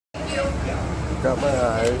Got my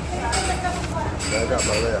eyes. I got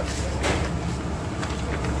my lips.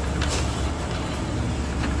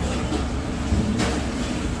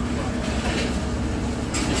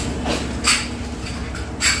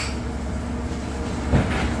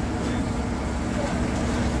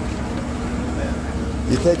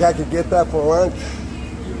 You think I could get that for lunch?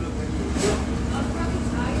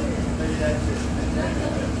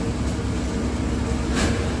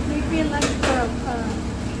 Maybe lunch for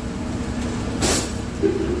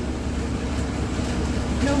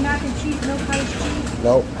no mac and cheese, no cottage cheese.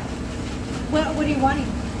 Nope. What are you wanting?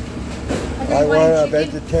 I want a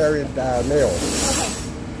vegetarian meal.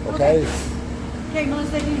 Okay. Okay? Okay,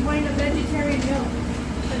 Melissa, he's wanting a vegetarian meal.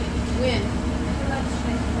 When? For lunch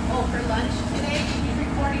today. Oh, for lunch today? He's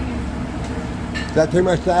recording you. Is that too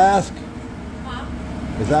much to ask?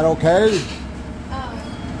 Huh? Is that okay?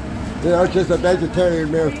 Oh. You know, it's just a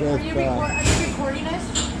vegetarian meal Are with, you recording us?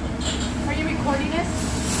 Are you recording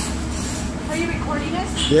us? Are you recording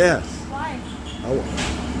us? yes. Why?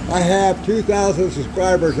 I have 2,000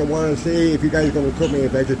 subscribers. I want to see if you guys are going to cook me a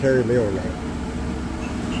vegetarian meal or not.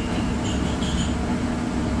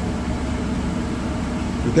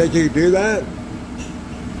 You think you can do that?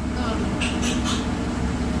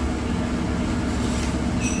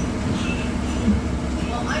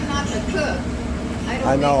 Well, I'm not the cook.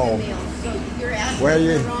 I know. Make the meals, so you're asking Where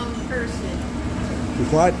you- the wrong person.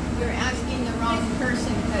 With what? You're asking the wrong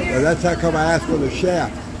person. Well, that's how come I asked for the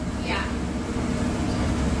chef. Yeah.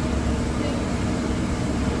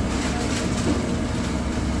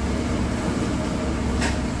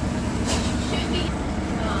 Should be.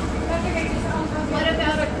 What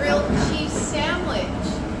about a grilled cheese sandwich?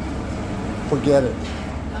 Forget it.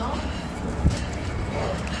 No?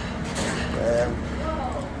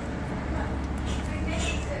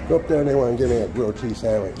 Go up there and they want to give me a grilled cheese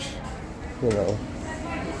sandwich. You know.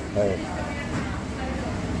 Hey.